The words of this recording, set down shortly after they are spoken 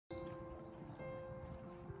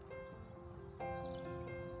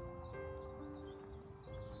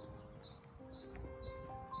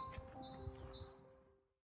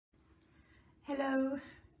Hello,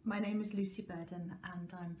 my name is Lucy Burden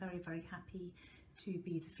and I'm very happy to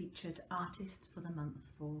be the featured artist for the month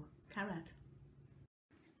for Carad.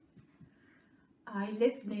 I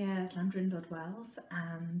live near Llandrindod, Wales,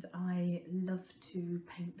 and I love to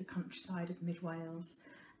paint the countryside of mid Wales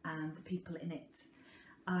and the people in it.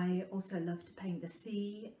 I also love to paint the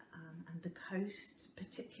sea and the coast,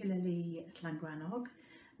 particularly at Llangrannog,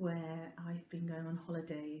 where I've been going on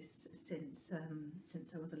holidays since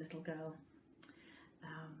I was a little girl.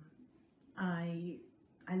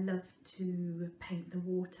 I love to paint the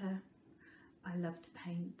water. I love to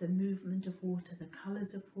paint the movement of water, the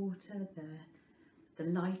colours of water, the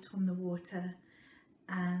light on the water,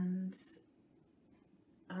 and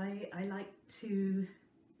I like to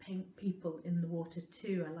paint people in the water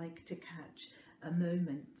too. I like to catch a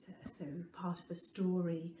moment, so part of a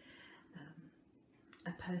story,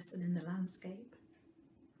 a person in the landscape.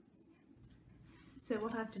 So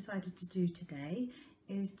what I've decided to do today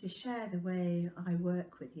is to share the way I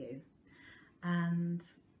work with you, and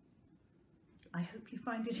I hope you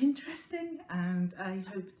find it interesting, and I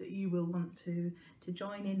hope that you will want to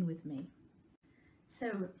join in with me.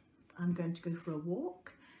 So I'm going to go for a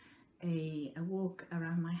walk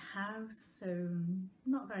around my house, so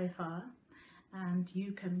not very far, and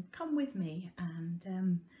you can come with me,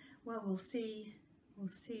 and well, we'll see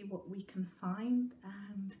what we can find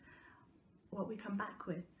and what we come back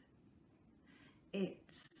with.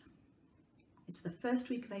 It's the first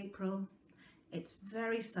week of April. It's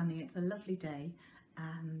very sunny, it's a lovely day,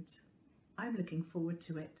 and I'm looking forward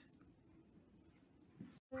to it.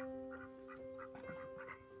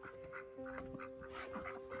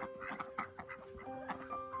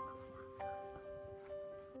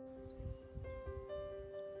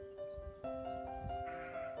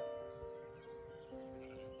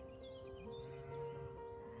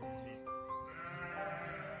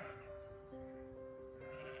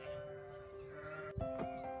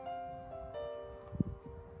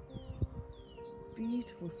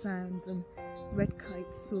 Beautiful sounds and red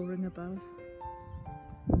kites soaring above.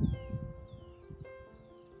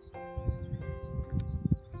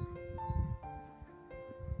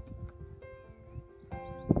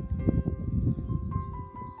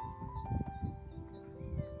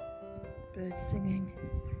 Birds singing.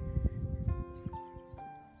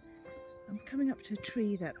 I'm coming up to a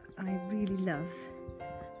tree that I really love,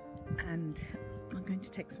 and I'm going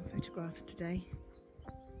to take some photographs today.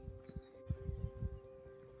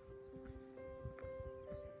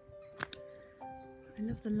 I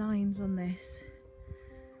love the lines on this,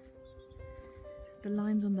 the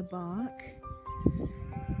lines on the bark,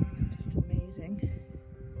 just amazing.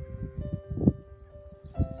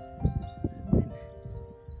 And then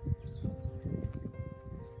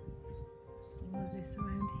all of this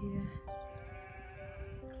around here,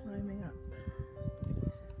 climbing up.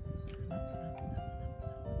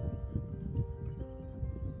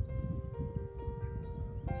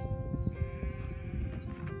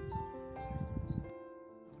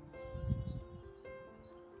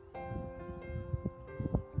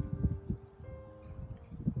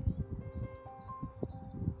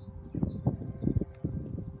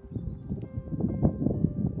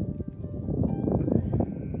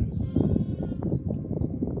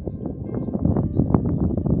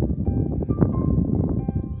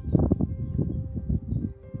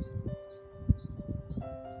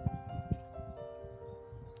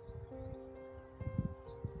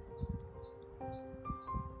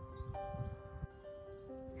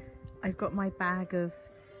 I've got my bag of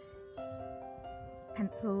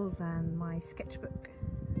pencils and my sketchbook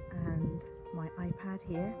and my iPad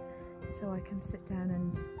here, so I can sit down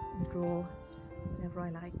and draw whenever I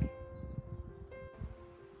like.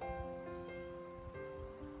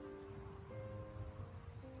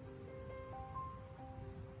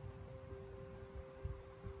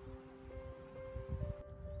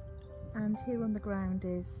 And here on the ground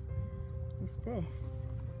is this.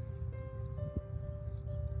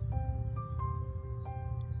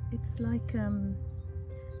 It's like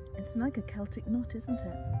a Celtic knot, isn't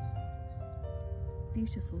it?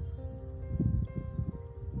 Beautiful.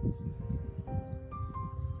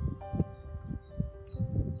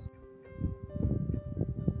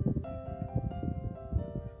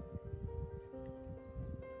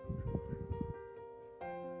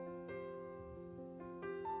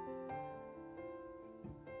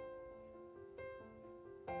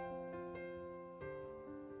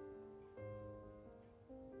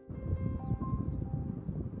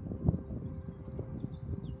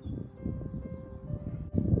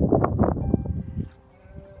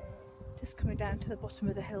 Coming down to the bottom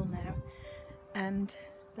of the hill now, and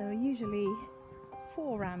there are usually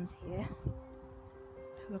 4 rams here,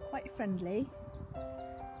 who are quite friendly,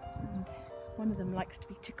 and one of them likes to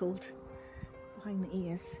be tickled behind the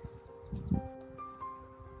ears. Not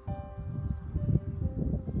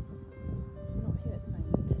here at the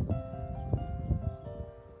moment.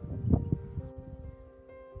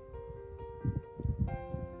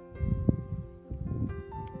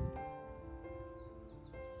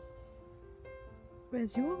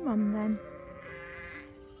 Where's your mum then?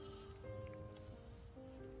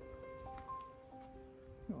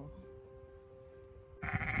 Oh.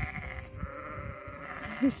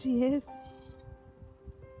 Here she is.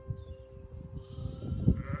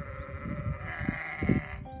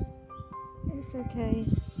 It's okay.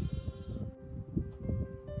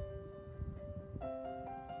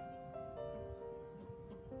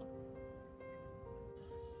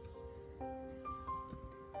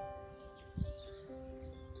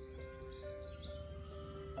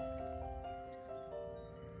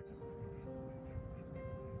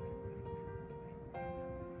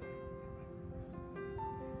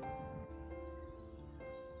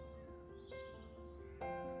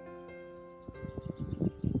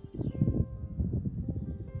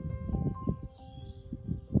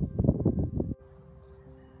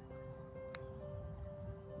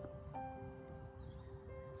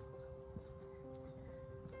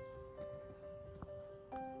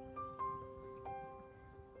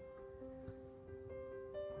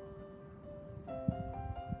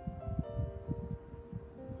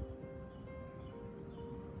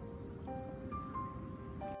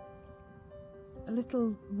 A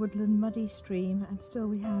little woodland muddy stream, and still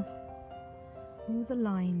we have all the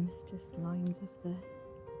lines, just lines of the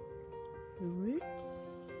roots,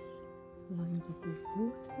 lines of the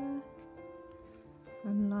water,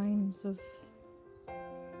 and lines of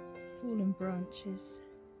fallen branches.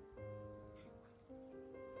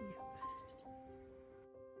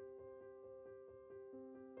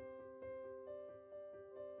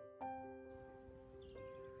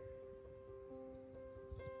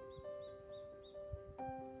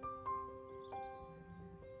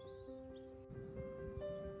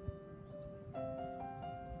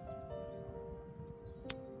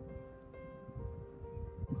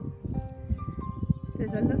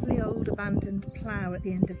 There's a lovely old abandoned plough at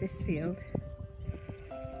the end of this field,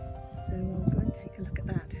 so I'll go and take a look at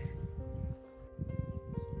that.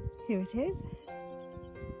 Here it is.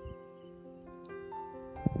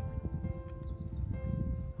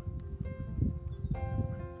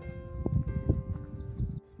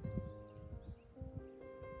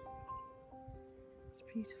 It's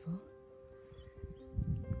beautiful.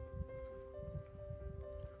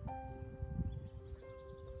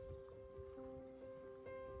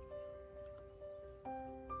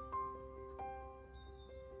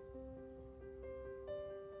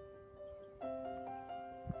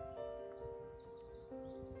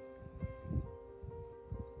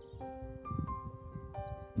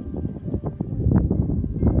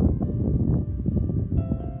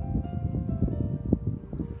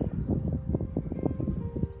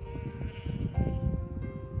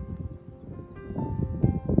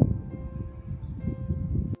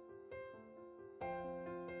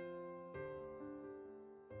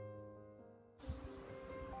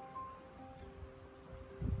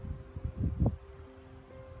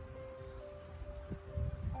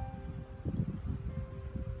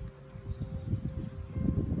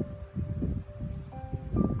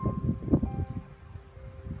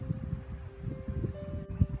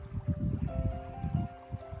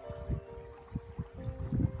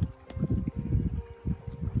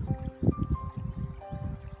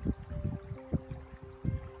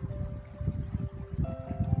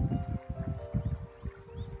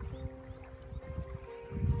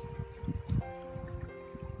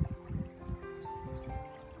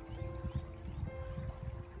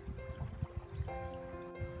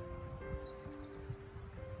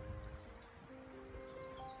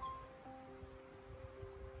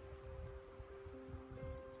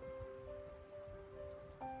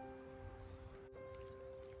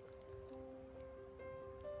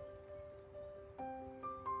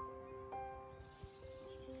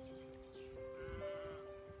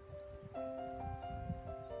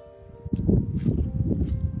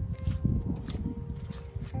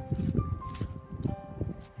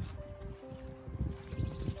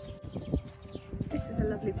 This is a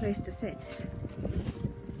lovely place to sit.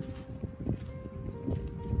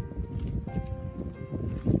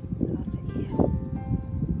 I'll sit here.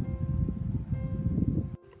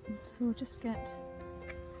 So we'll just get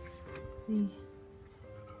the...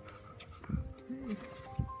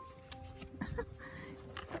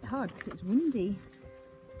 It's quite hard because it's windy.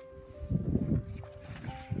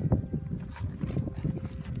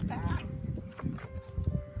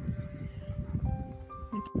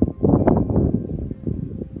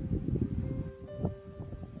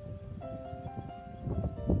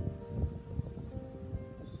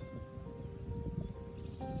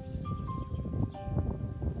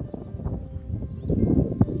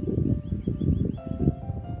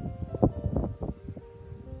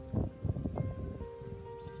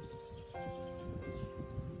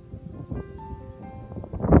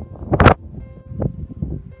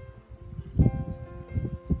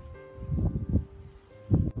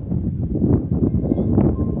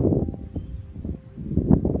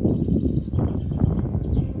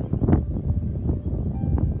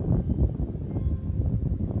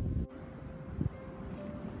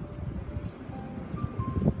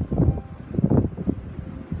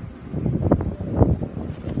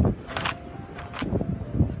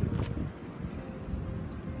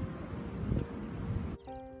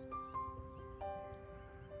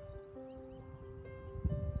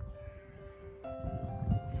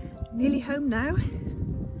 Nearly home now,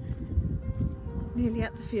 nearly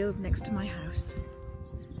at the field next to my house.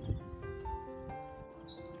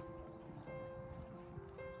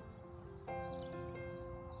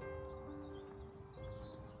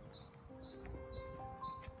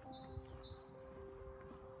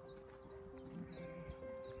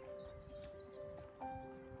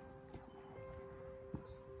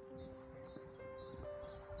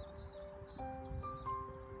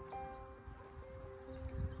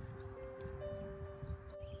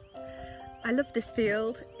 I love this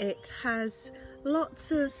field. It has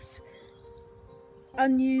lots of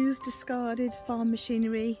unused, discarded farm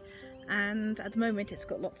machinery, and at the moment it's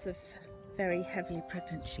got lots of very heavily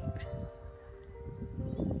pregnant sheep.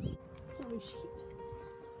 Sorry, sheep.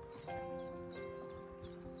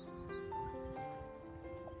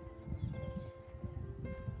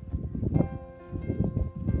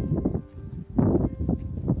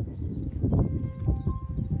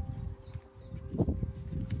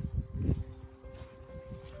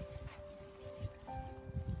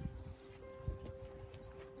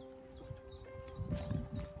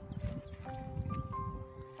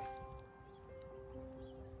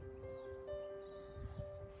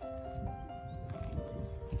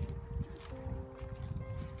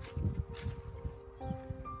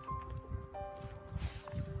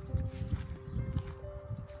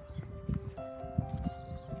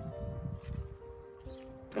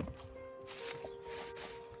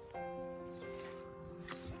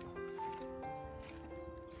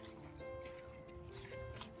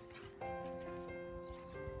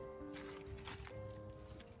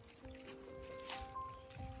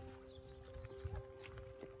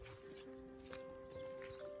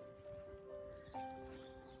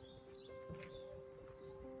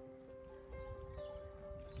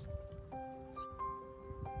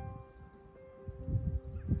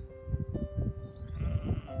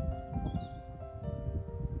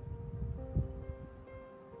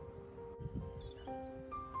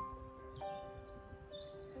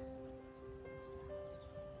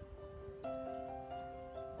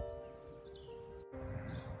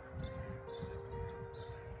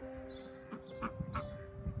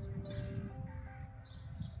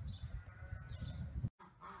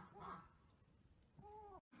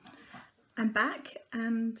 I'm back,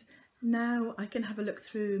 and now I can have a look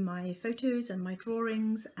through my photos and my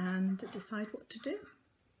drawings and decide what to do.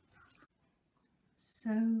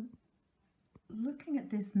 So looking at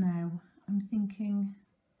this now, I'm thinking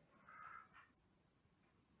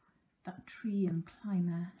that tree and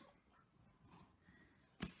climber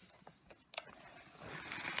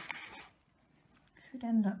could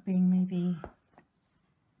end up being maybe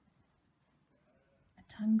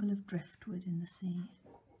a tangle of driftwood in the sea.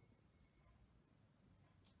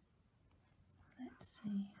 Let's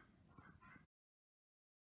see.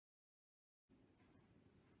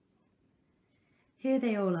 Here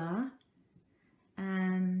they all are,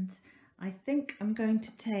 and I think I'm going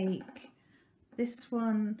to take this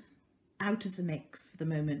one out of the mix for the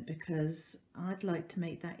moment because I'd like to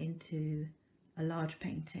make that into a large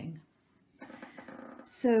painting.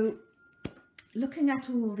 So looking at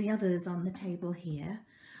all the others on the table here,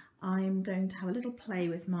 I'm going to have a little play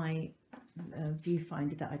with my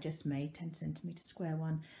viewfinder that I just made, 10 centimetre square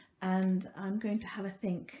one, and I'm going to have a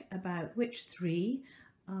think about which three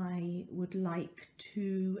I would like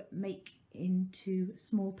to make into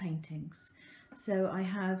small paintings. So I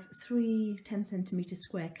have 3 10 centimetre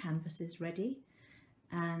square canvases ready,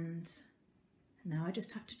 and now I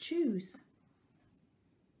just have to choose.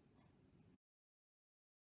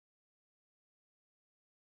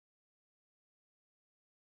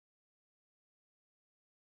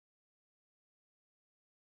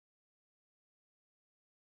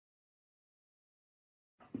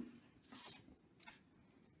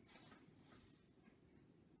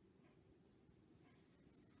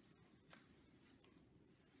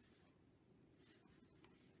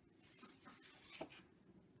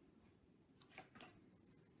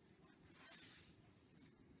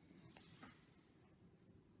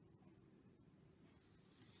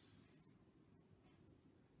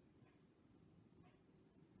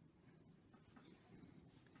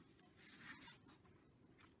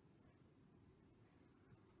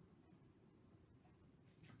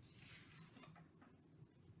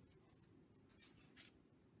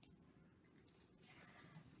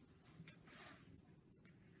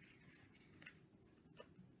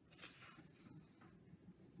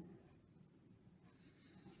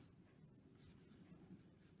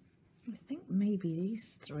 I think maybe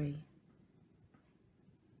these 3,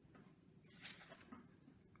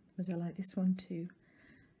 because I like this one too.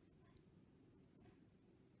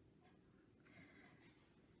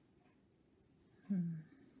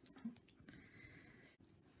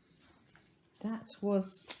 That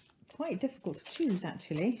was quite difficult to choose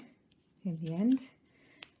actually in the end,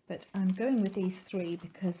 but I'm going with these three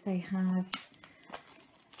because they have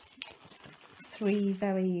three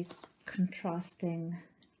very contrasting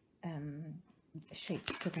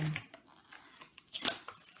shapes to them.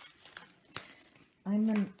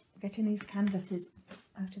 I'm getting these canvases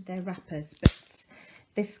out of their wrappers, but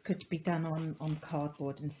this could be done on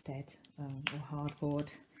cardboard instead, or hardboard.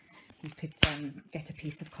 You could get a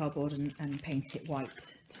piece of cardboard and paint it white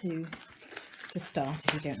to start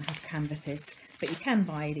if you don't have canvases, but you can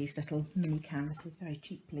buy these little mini canvases very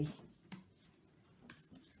cheaply.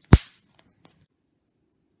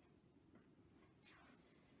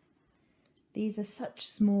 These are such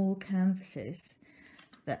small canvases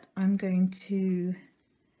that I'm going to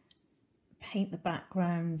paint the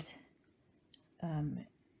background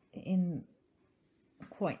in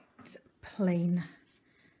quite plain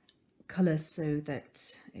colours so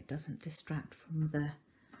that it doesn't distract from the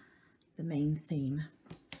main theme.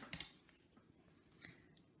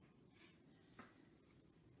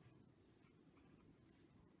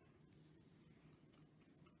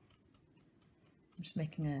 I'm just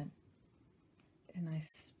making a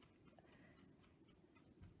nice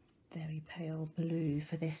very pale blue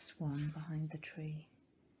for this one behind the tree,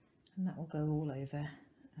 and that will go all over,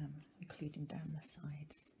 including down the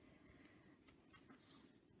sides.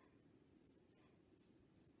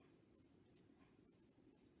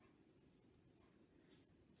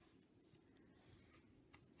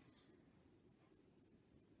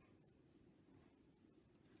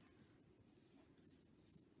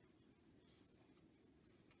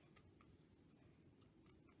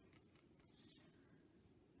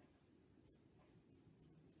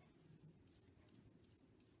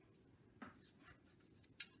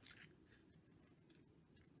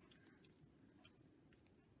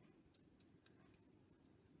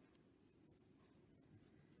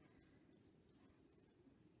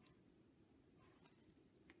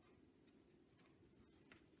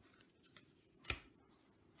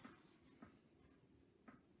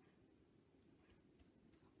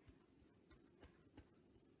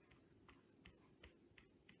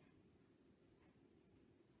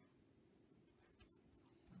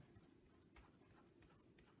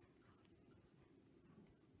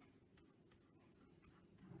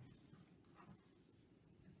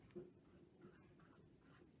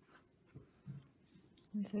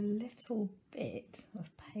 There's a little bit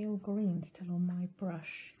of pale green still on my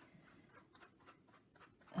brush,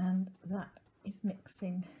 and that is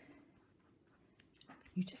mixing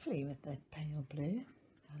beautifully with the pale blue.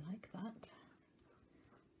 I like that.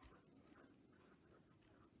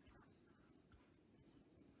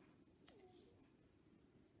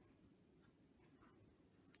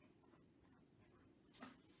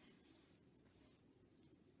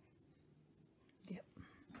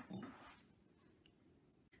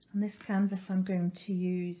 On this canvas I'm going to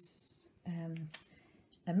use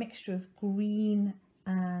a mixture of green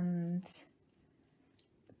and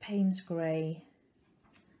Payne's grey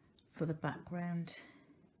for the background.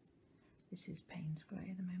 This is Payne's grey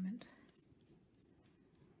at the moment.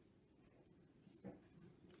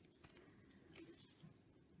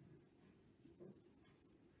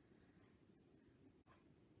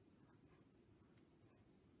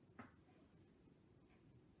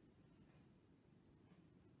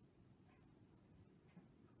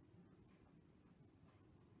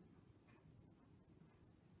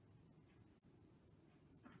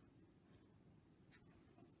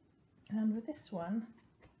 And with this one,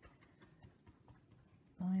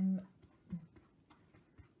 I'm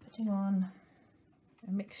putting on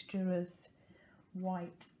a mixture of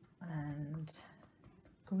white and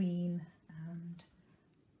green and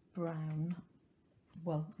brown,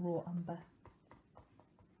 well, raw umber.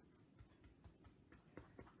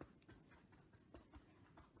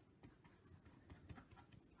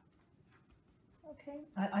 Okay,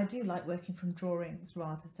 I do like working from drawings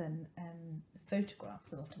rather than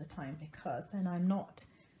photographs a lot of the time, because then I'm not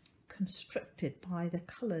constricted by the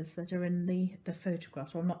colours that are in the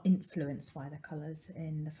photographs, or I'm not influenced by the colours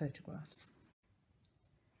in the photographs.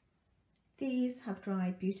 These have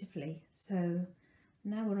dried beautifully, so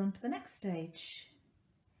now we're on to the next stage.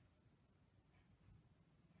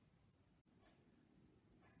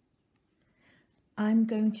 I'm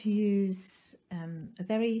going to use a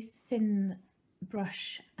very thin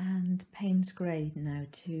brush and Payne's grey now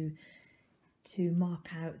to mark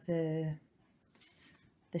out the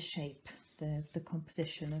shape, the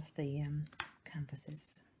composition of the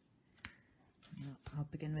canvases. I'll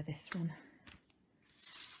begin with this one.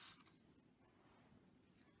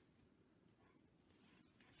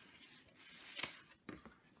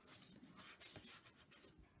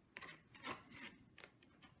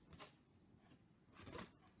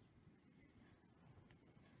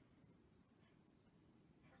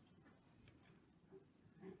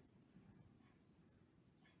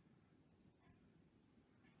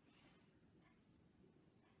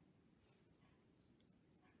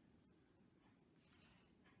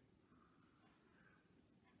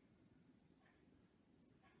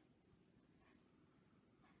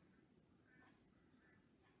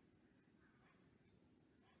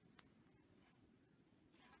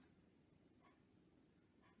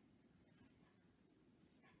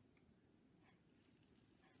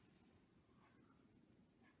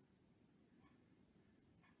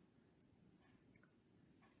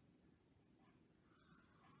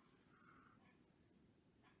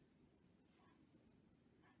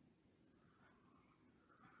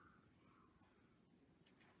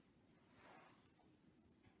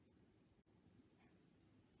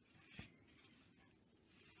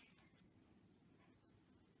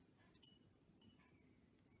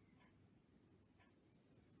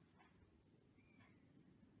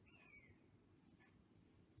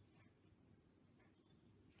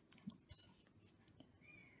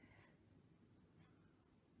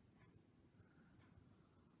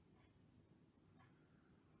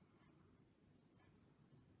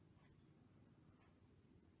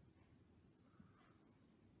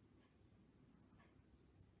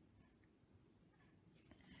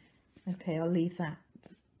 Okay, I'll leave that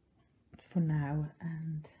for now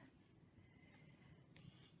and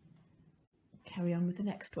carry on with the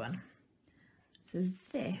next one. So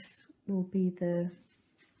this will be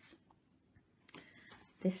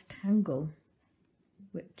this tangle,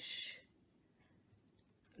 which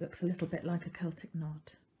looks a little bit like a Celtic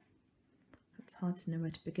knot. It's hard to know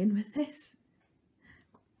where to begin with this.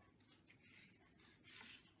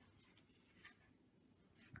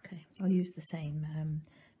 Okay, I'll use the same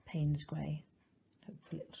Payne's grey.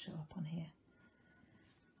 Hopefully it'll show up on here.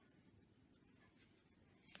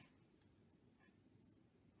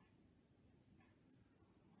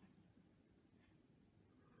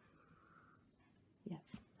 Yep,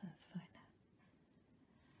 that's fine.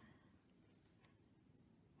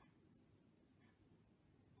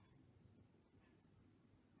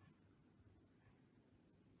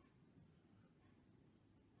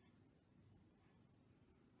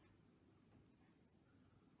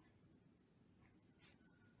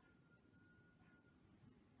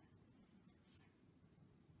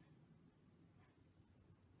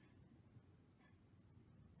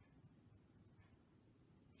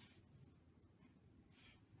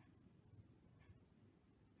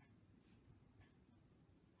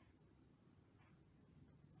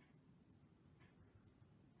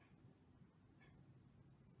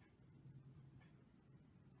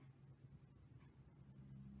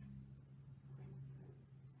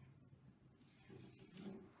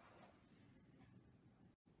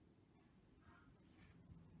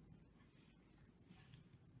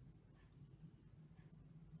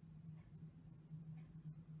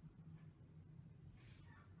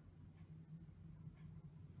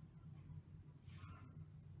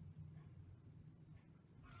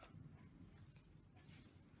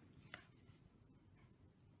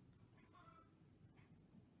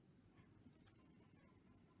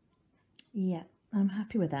 Yeah, I'm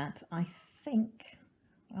happy with that. I think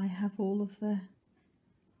I have all of the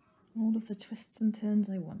twists and turns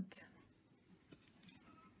I want.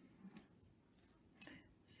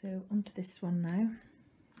 So onto this one now.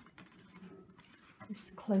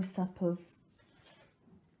 This close-up of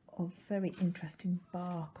very interesting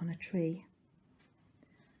bark on a tree.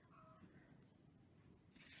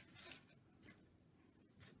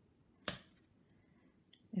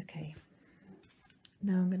 Okay,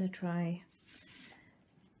 now I'm going to try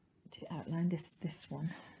to outline this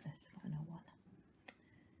one, this final one.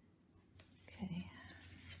 Okay.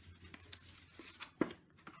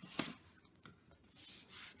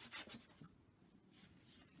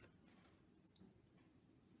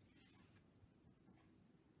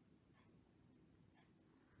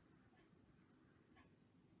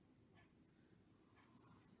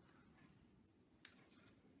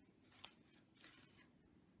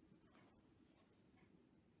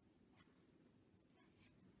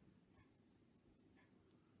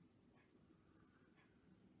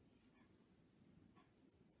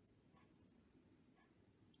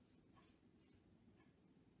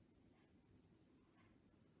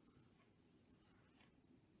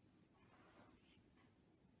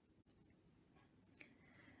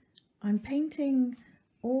 I'm painting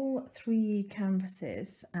all 3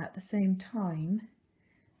 canvases at the same time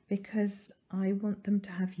because I want them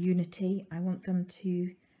to have unity. I want them to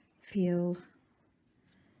feel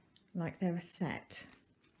like they're a set.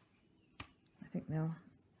 I think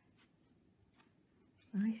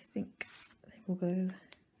they will go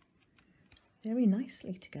very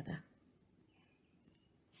nicely together.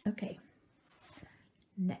 Okay,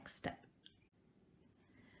 next step.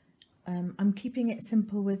 I'm keeping it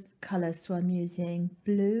simple with colours, so I'm using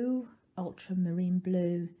blue, ultramarine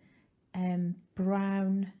blue,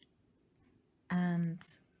 brown and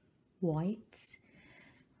white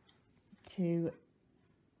to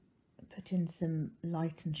put in some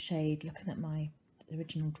light and shade, looking at my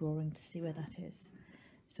original drawing to see where that is.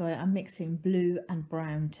 So I'm mixing blue and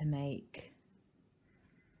brown to make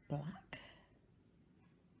black,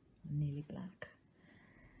 nearly black.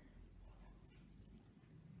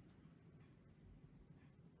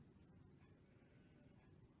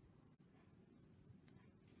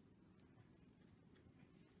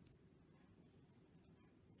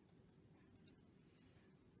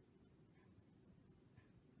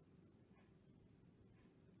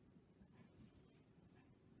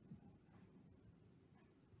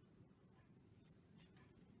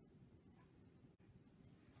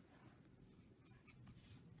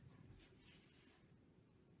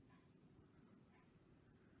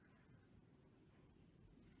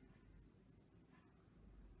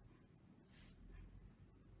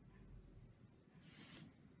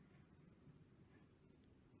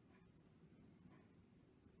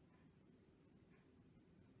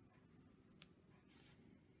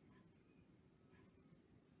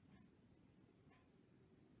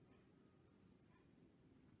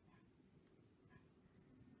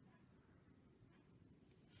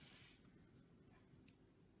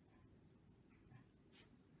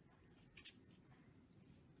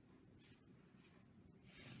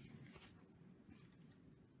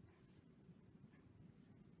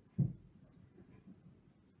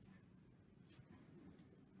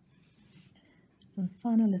 Some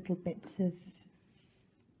final little bits of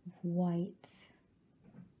white,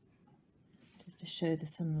 just to show the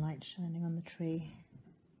sunlight shining on the tree.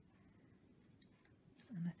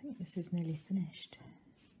 And I think this is nearly finished.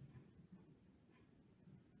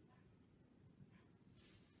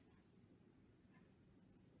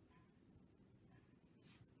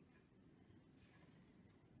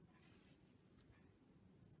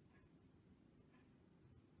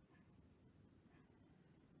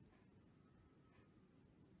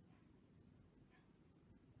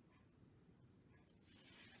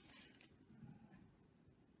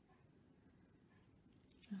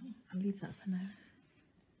 I'll leave that for now.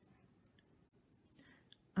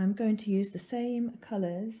 I'm going to use the same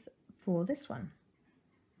colours for this one.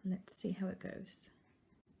 Let's see how it goes.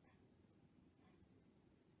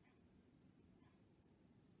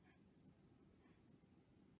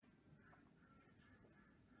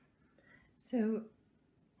 So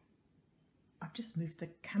I've just moved the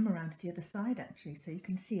camera around to the other side actually, so you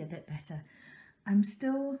can see a bit better. I'm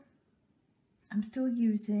still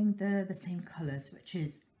using the same colours, which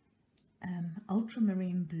is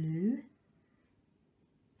ultramarine blue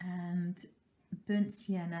and burnt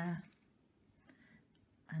sienna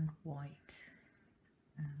and white.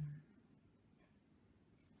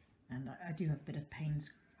 And I do have a bit of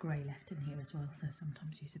Payne's grey left in here as well, so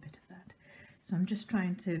sometimes use a bit of that. So I'm just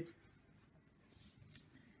trying to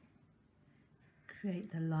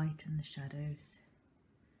create the light and the shadows.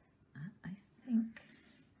 I think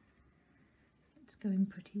it's going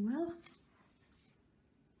pretty well.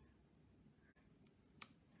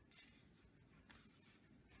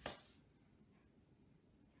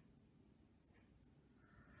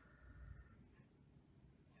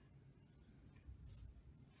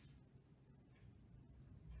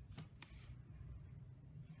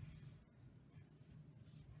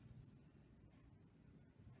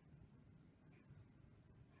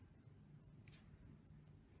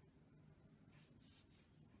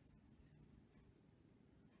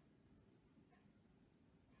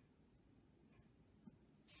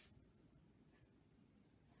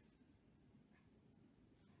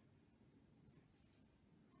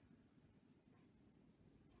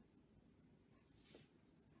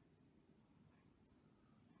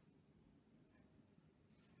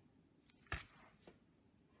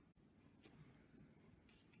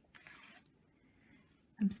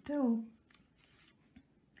 I'm still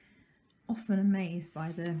often amazed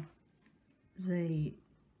by the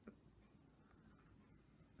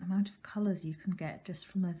amount of colours you can get just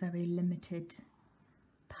from a very limited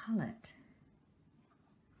palette.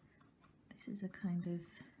 This is a kind of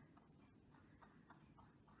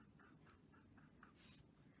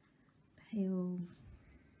pale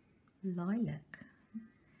lilac.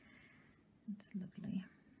 It's lovely.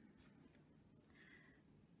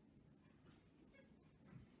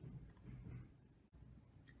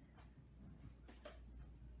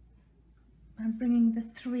 I'm bringing the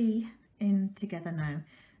three in together now,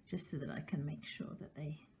 just so that I can make sure that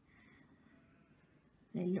they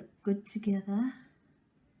look good together.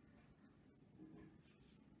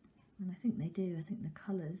 And I think they do. I think the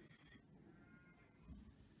colours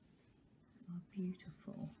are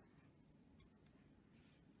beautiful.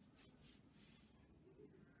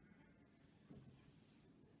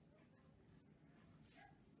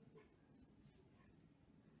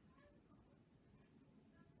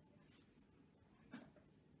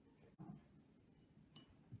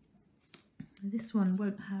 This one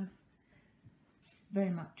won't have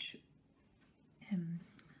very much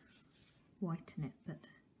white in it, but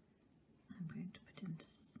I'm going to put in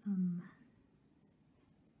some.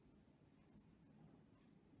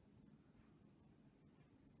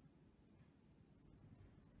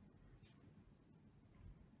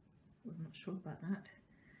 I'm not sure about that.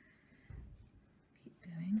 Keep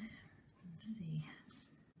going. Let's see.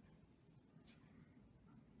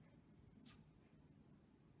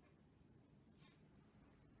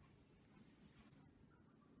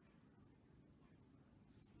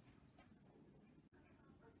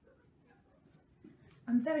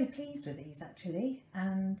 I'm very pleased with these actually,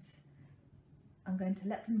 and I'm going to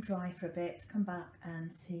let them dry for a bit, come back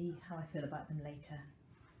and see how I feel about them later.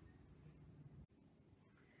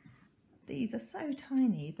 These are so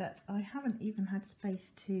tiny that I haven't even had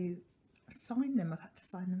space to sign them. I've had to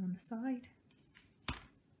sign them on the side.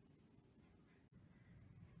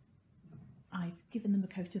 I've given them a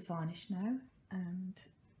coat of varnish now, and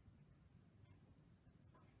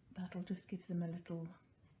that'll just give them a little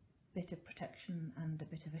bit of protection and a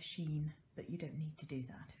bit of a sheen, but you don't need to do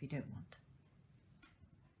that if you don't want.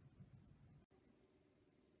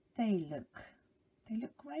 They They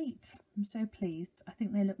look great. I'm so pleased. I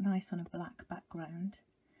think they look nice on a black background.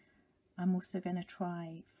 I'm also going to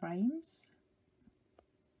try frames.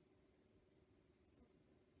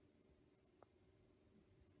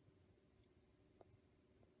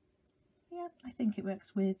 Yeah, I think it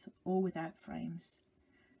works with or without frames.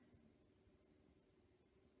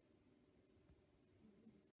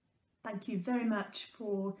 Thank you very much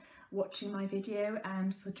for watching my video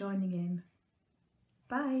and for joining in.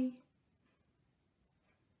 Bye.